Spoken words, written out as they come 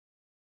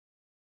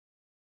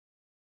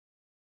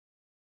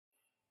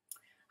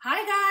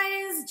Hi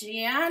guys,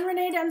 Jan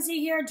Renee Dempsey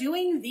here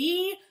doing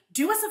the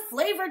Do Us a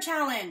Flavor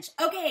Challenge.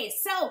 Okay,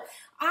 so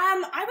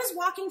I was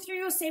walking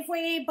through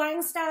Safeway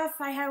buying stuff.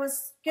 I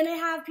was gonna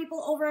have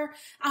people over.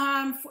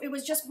 It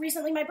was just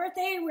recently my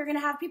birthday. We were gonna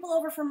have people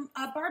over from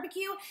a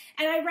barbecue,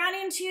 and I ran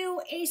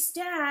into a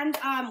stand.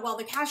 Well,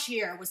 the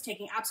cashier was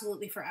taking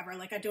absolutely forever.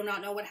 Like, I do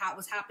not know what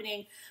was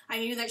happening. I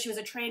knew that she was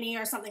a trainee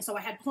or something, so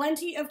I had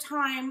plenty of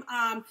time.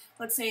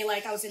 Let's say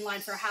like I was in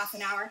line for half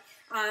an hour.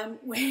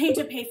 Waiting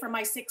to pay for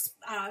my six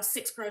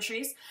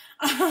groceries.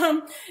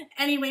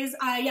 Anyways,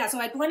 yeah, so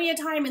I had plenty of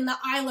time in the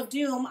aisle of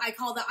doom. I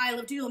call the aisle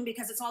of doom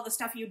because it's all the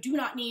stuff you do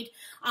not need.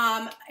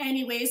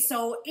 Anyways,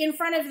 so in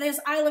front of this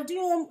aisle of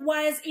doom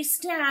was a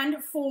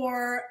stand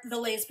for the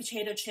Lay's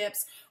potato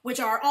chips, which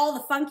are all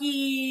the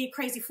funky,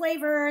 crazy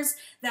flavors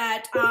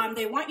that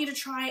they want you to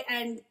try,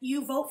 and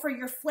you vote for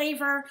your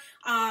flavor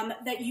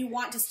that you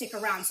want to stick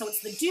around. So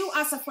it's the Do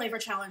Us a Flavor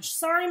Challenge.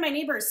 Sorry, my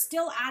neighbor is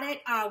still at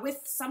it with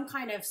some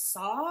kind of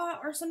saw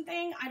or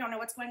something. I don't know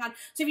what's going on.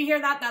 So if you hear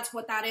that, that's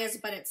what that is,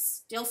 but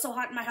it's still so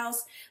hot in my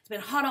house. It's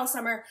been hot all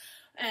summer,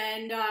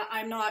 and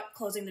I'm not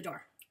closing the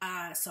door.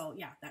 So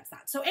yeah, that's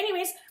that. So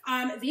anyways,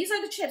 these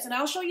are the chips, and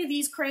I'll show you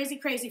these crazy,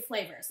 crazy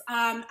flavors.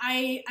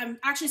 I'm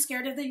actually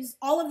scared of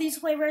all of these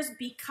flavors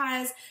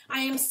because I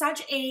am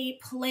such a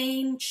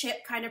plain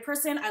chip kind of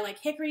person. I like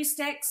hickory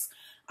sticks,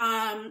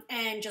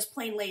 and just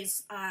plain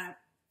Lay's,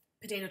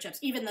 potato chips,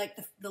 even like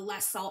the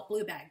less salt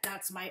blue bag.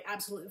 That's my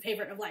absolute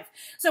favorite of life.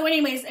 So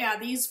anyways, yeah,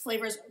 these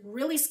flavors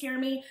really scare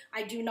me.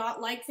 I do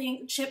not like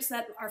chips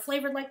that are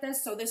flavored like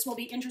this, so this will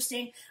be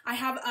interesting. I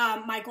have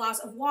my glass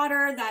of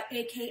water, that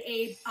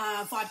AKA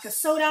vodka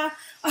soda,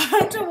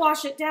 to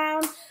wash it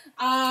down.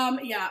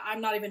 Yeah,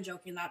 I'm not even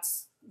joking.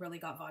 That's really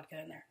got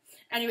vodka in there.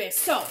 Anyway,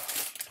 so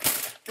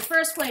the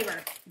first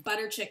flavor,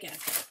 butter chicken.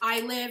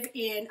 I live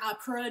in a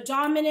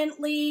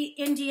predominantly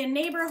Indian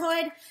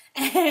neighborhood,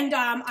 and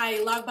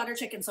I love butter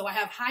chicken, so I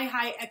have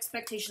high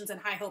expectations and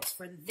high hopes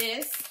for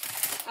this.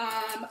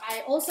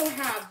 I also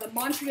have the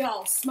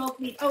Montreal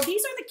smoked meat. Oh,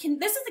 this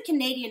is the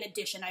Canadian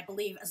edition, I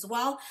believe, as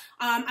well.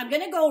 I'm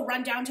gonna go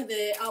run down to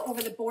the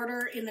over the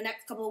border in the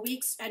next couple of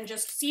weeks and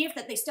just see if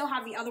they still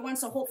have the other one.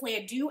 So hopefully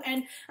I do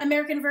an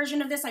American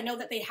version of this. I know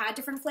that they had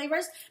different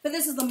flavors, but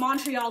this is the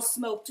Montreal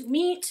smoked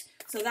meat.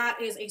 So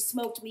that is a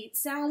smoked meat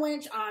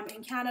sandwich.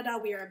 In Canada,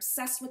 we are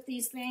obsessed with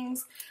these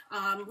things.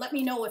 Let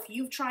me know if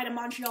you've tried a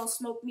Montreal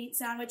smoked meat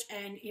sandwich,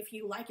 and if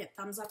you like it,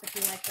 thumbs up if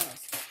you like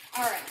those.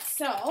 All right,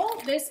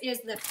 so this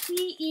is the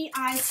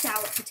PEI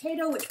scallop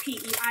potato, which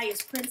PEI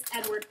is Prince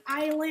Edward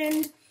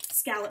Island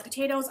scallop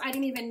potatoes. I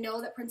didn't even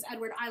know that Prince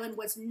Edward Island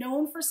was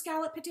known for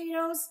scallop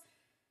potatoes.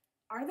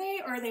 Are they,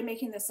 or are they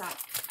making this up?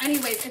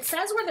 Anyways, it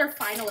says where they're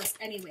finalists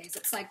anyways.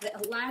 It's like the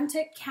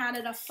Atlantic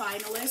Canada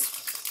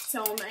finalists.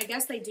 So I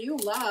guess they do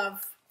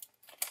love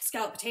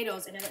scalloped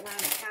potatoes in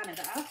Atlantic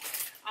Canada.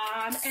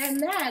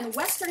 And then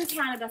Western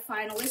Canada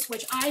finalists,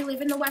 which I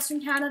live in the Western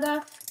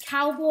Canada,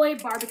 cowboy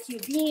barbecue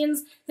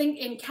beans. Think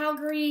in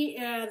Calgary,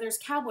 there's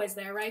cowboys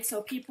there, right?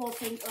 So people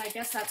think, I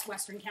guess that's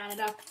Western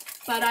Canada.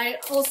 But I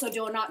also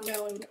do not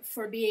known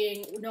for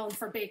being known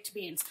for baked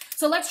beans.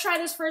 So let's try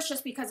this first,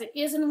 just because it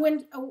is in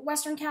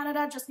Western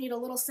Canada. Just need a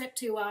little sip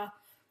to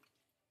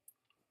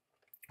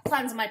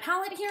cleanse my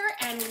palate here,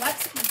 and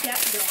let's get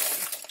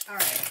going. All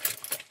right.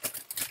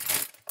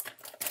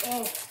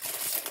 Oh,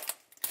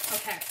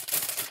 okay.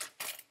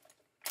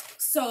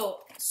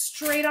 So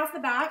straight off the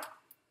bat,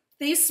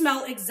 they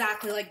smell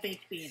exactly like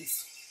baked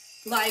beans.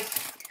 Like,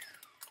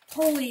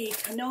 holy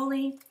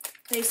cannoli,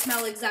 they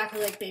smell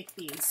exactly like baked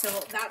beans. So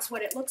that's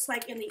what it looks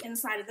like in the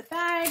inside of the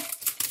bag.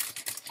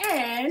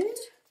 And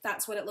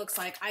that's what it looks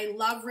like. I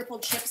love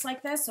rippled chips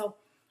like this, so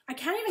I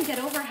can't even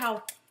get over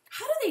how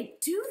do they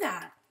do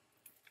that?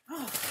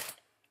 Oh,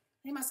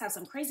 they must have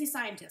some crazy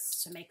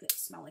scientists to make it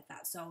smell like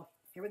that. So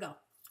here we go.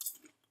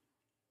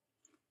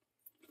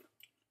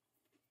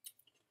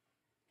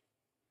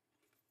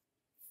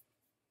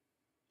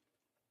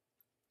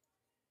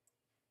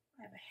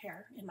 I have a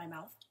hair in my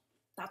mouth.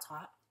 That's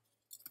hot.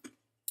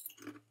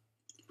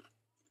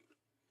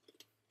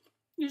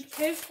 These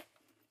taste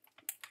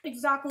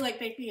exactly like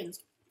baked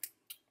beans.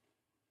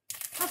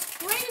 That's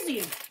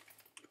crazy.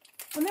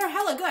 And they're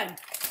hella good.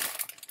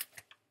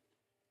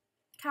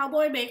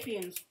 Cowboy baked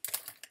beans.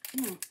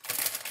 Mm.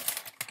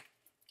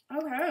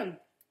 Okay.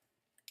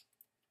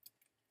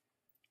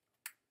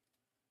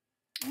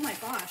 Oh my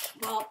gosh.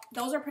 Well,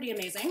 those are pretty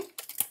amazing.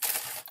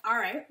 All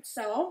right,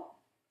 so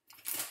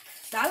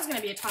that is going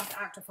to be a tough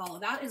act to follow.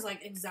 That is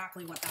like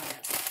exactly what that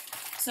is.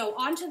 So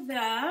on to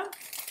the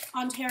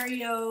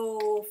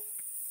Ontario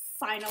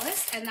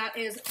finalist, and that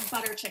is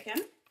butter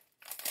chicken.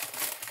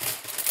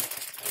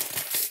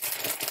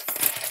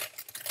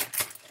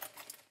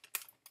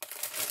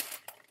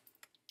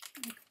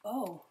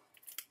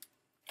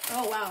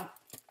 Oh, wow.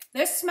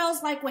 This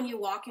smells like when you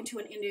walk into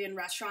an Indian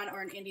restaurant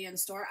or an Indian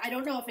store. I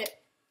don't know if it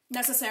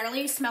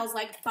necessarily smells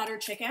like butter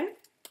chicken,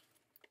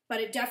 but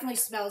it definitely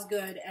smells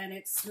good, and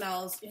it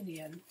smells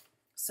Indian.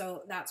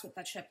 So that's what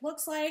that chip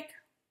looks like.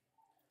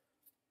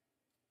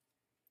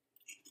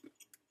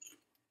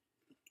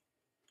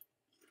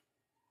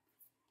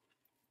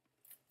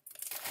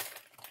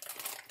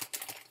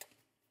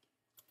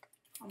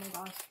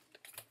 gosh.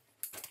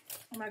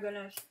 Oh my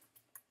goodness.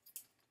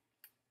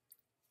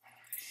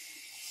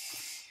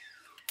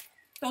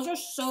 Those are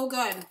so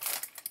good.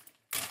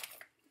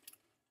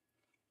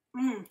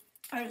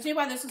 I can see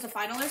why this is a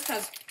finalist,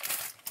 because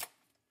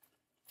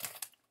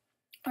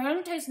it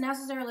doesn't taste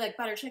necessarily like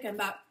butter chicken,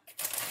 but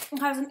it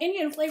has an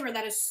Indian flavor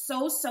that is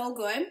so, so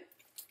good.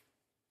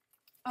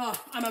 Oh,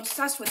 I'm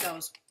obsessed with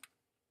those.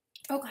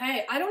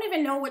 Okay, I don't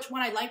even know which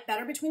one I like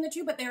better between the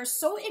two, but they are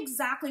so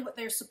exactly what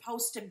they're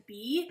supposed to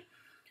be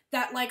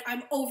that, like,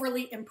 I'm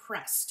overly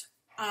impressed.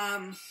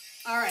 All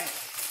right.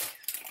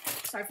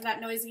 Sorry for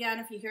that noise again,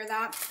 if you hear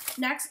that.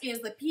 Next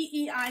is the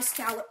PEI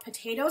scallop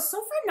potatoes. So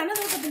far, none of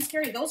those have been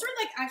scary. Those are,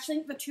 like,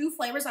 actually the two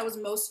flavors I was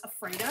most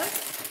afraid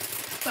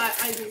of, but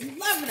I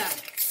love them.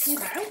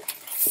 Okay.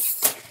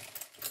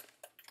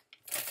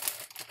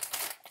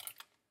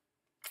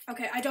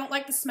 Okay, I don't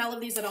like the smell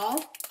of these at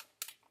all.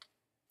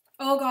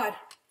 Oh God.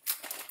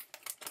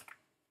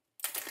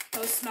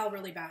 Those smell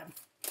really bad.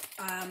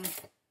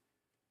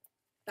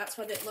 That's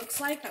what it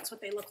looks like. That's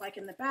what they look like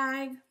in the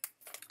bag.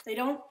 They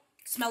don't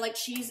smell like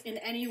cheese in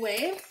any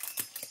way,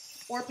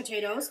 or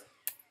potatoes.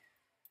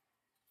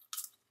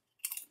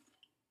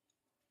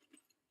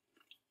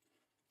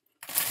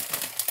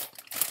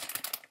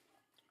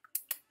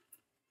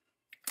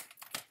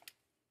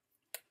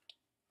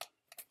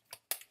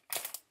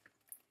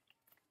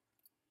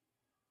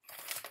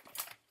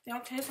 They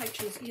don't taste like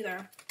cheese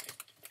either.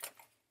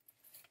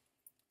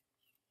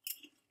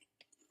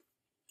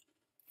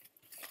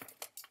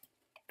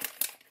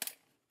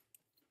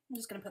 I'm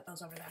just gonna put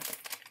those over there.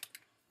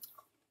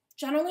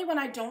 Generally, when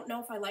I don't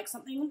know if I like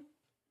something,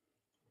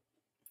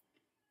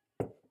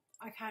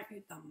 I can't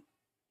eat them.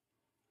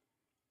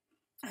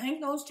 I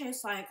think those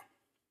taste like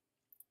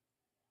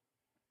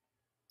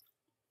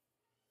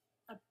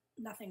a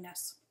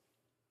nothingness.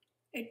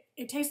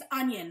 It tastes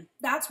onion.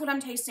 That's what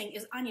I'm tasting,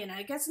 is onion. And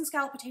I guess in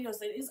scalloped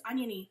potatoes, it is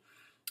oniony.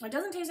 It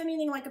doesn't taste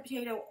anything like a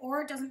potato,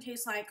 or it doesn't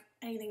taste like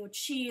anything with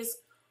cheese.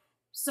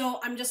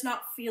 So I'm just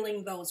not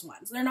feeling those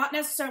ones. They're not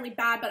necessarily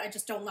bad, but I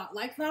just don't not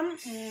like them.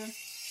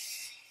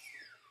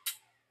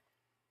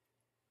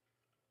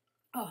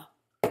 Oh.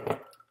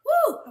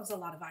 Woo! That was a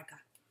lot of vodka.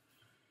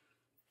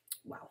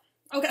 Wow.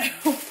 Okay.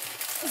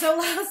 So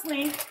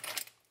lastly,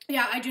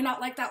 yeah, I do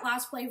not like that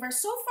last flavor.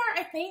 So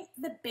far, I think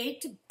the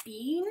baked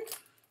bean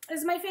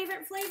is my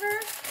favorite flavor.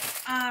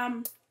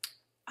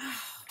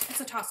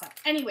 It's a toss-up.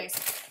 Anyways,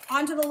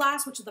 on to the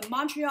last, which is the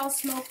Montreal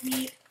smoked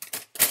meat.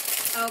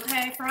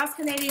 Okay, for us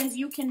Canadians,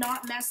 you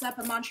cannot mess up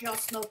a Montreal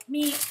smoked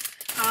meat.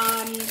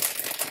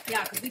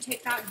 Yeah, because we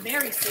take that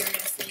very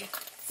seriously.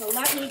 So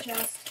let me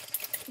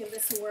just give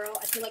this a whirl.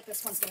 I feel like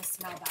this one's going to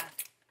smell bad.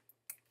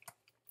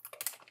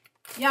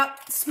 Yep,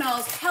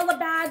 smells hella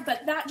bad,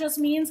 but that just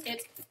means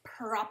it's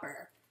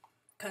proper,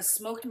 because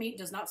smoked meat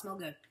does not smell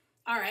good.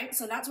 All right,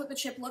 so that's what the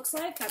chip looks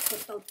like. That's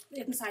what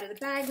the inside of the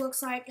bag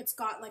looks like. It's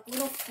got like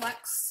little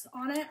flecks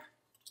on it.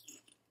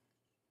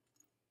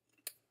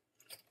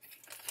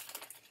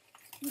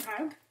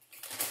 Okay.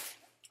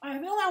 I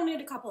feel I'll need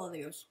a couple of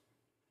these.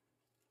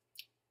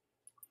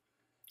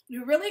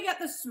 You really get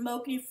the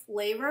smoky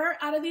flavor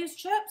out of these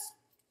chips.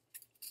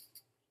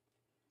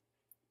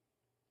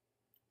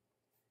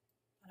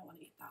 I don't want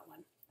to eat that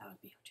one. That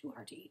would be too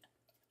hard to eat.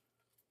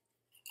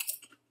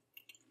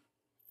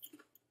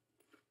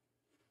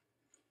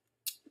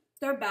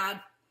 They're bad.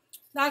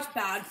 That's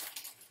bad.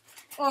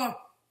 Oh.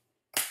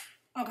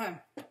 Okay.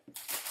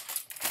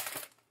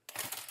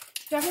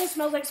 Definitely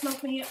smells like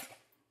smoked meat.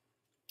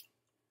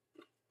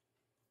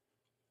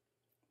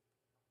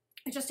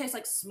 It just tastes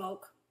like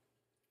smoke.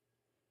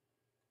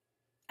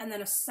 And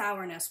then a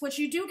sourness, which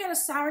you do get a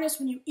sourness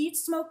when you eat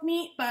smoked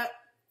meat,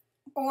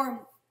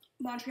 or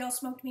Montreal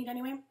smoked meat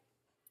anyway,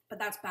 but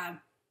that's bad.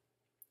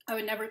 I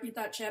would never eat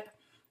that chip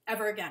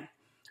ever again.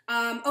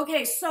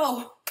 Okay,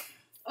 so,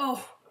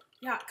 oh,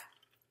 yuck.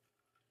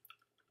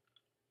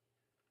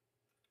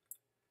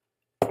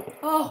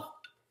 Oh.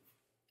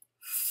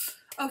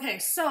 Okay,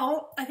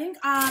 so I think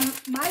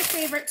my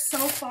favorite so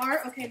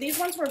far, okay, these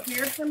ones were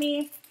weird for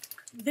me.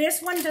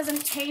 This one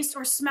doesn't taste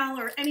or smell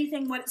or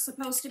anything what it's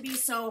supposed to be,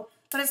 so,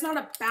 but it's not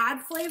a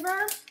bad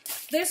flavor.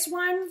 This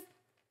one,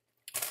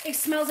 it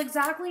smells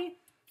exactly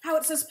how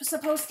it's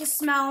supposed to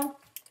smell.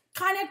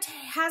 Kind of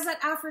has that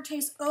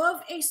aftertaste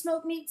of a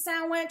smoked meat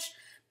sandwich,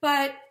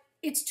 but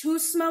it's too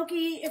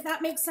smoky, if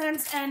that makes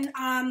sense. And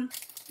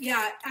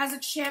yeah, as a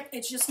chip,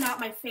 it's just not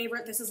my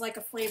favorite. This is like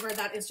a flavor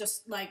that is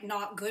just like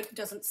not good. It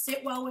doesn't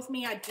sit well with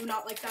me. I do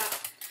not like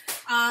that.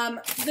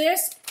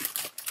 This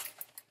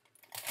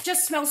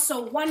just smells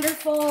so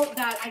wonderful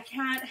that I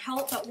can't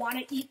help but want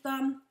to eat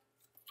them.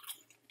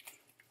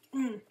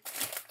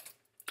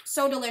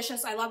 So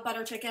delicious. I love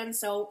butter chicken,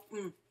 so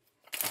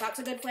that's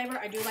a good flavor.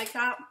 I do like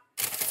that.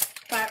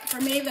 But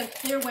for me, the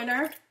clear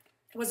winner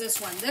was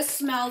this one. This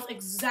smells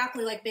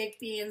exactly like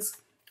baked beans.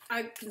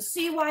 I can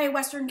see why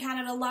Western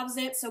Canada loves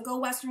it, so go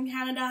Western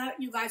Canada.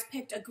 You guys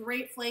picked a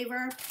great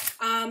flavor.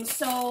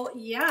 So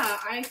yeah,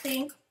 I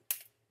think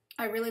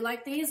I really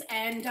like these,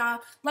 and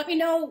let me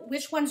know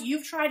which ones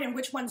you've tried and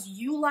which ones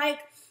you like.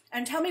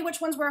 and tell me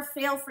which ones were a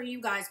fail for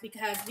you guys,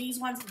 because these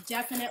ones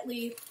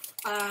definitely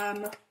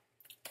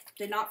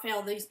did not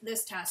fail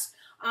this test.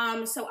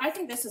 So I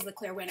think this is the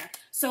clear winner.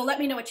 So let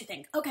me know what you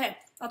think. Okay,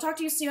 I'll talk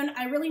to you soon.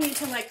 I really need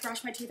to like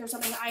brush my teeth or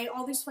something.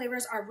 All these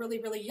flavors are really,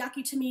 really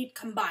yucky to me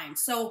combined.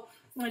 So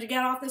I'm going to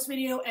get off this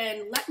video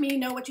and let me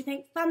know what you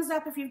think. Thumbs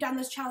up if you've done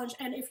this challenge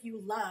and if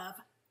you love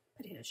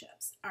potato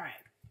chips. All right,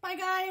 bye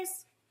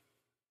guys.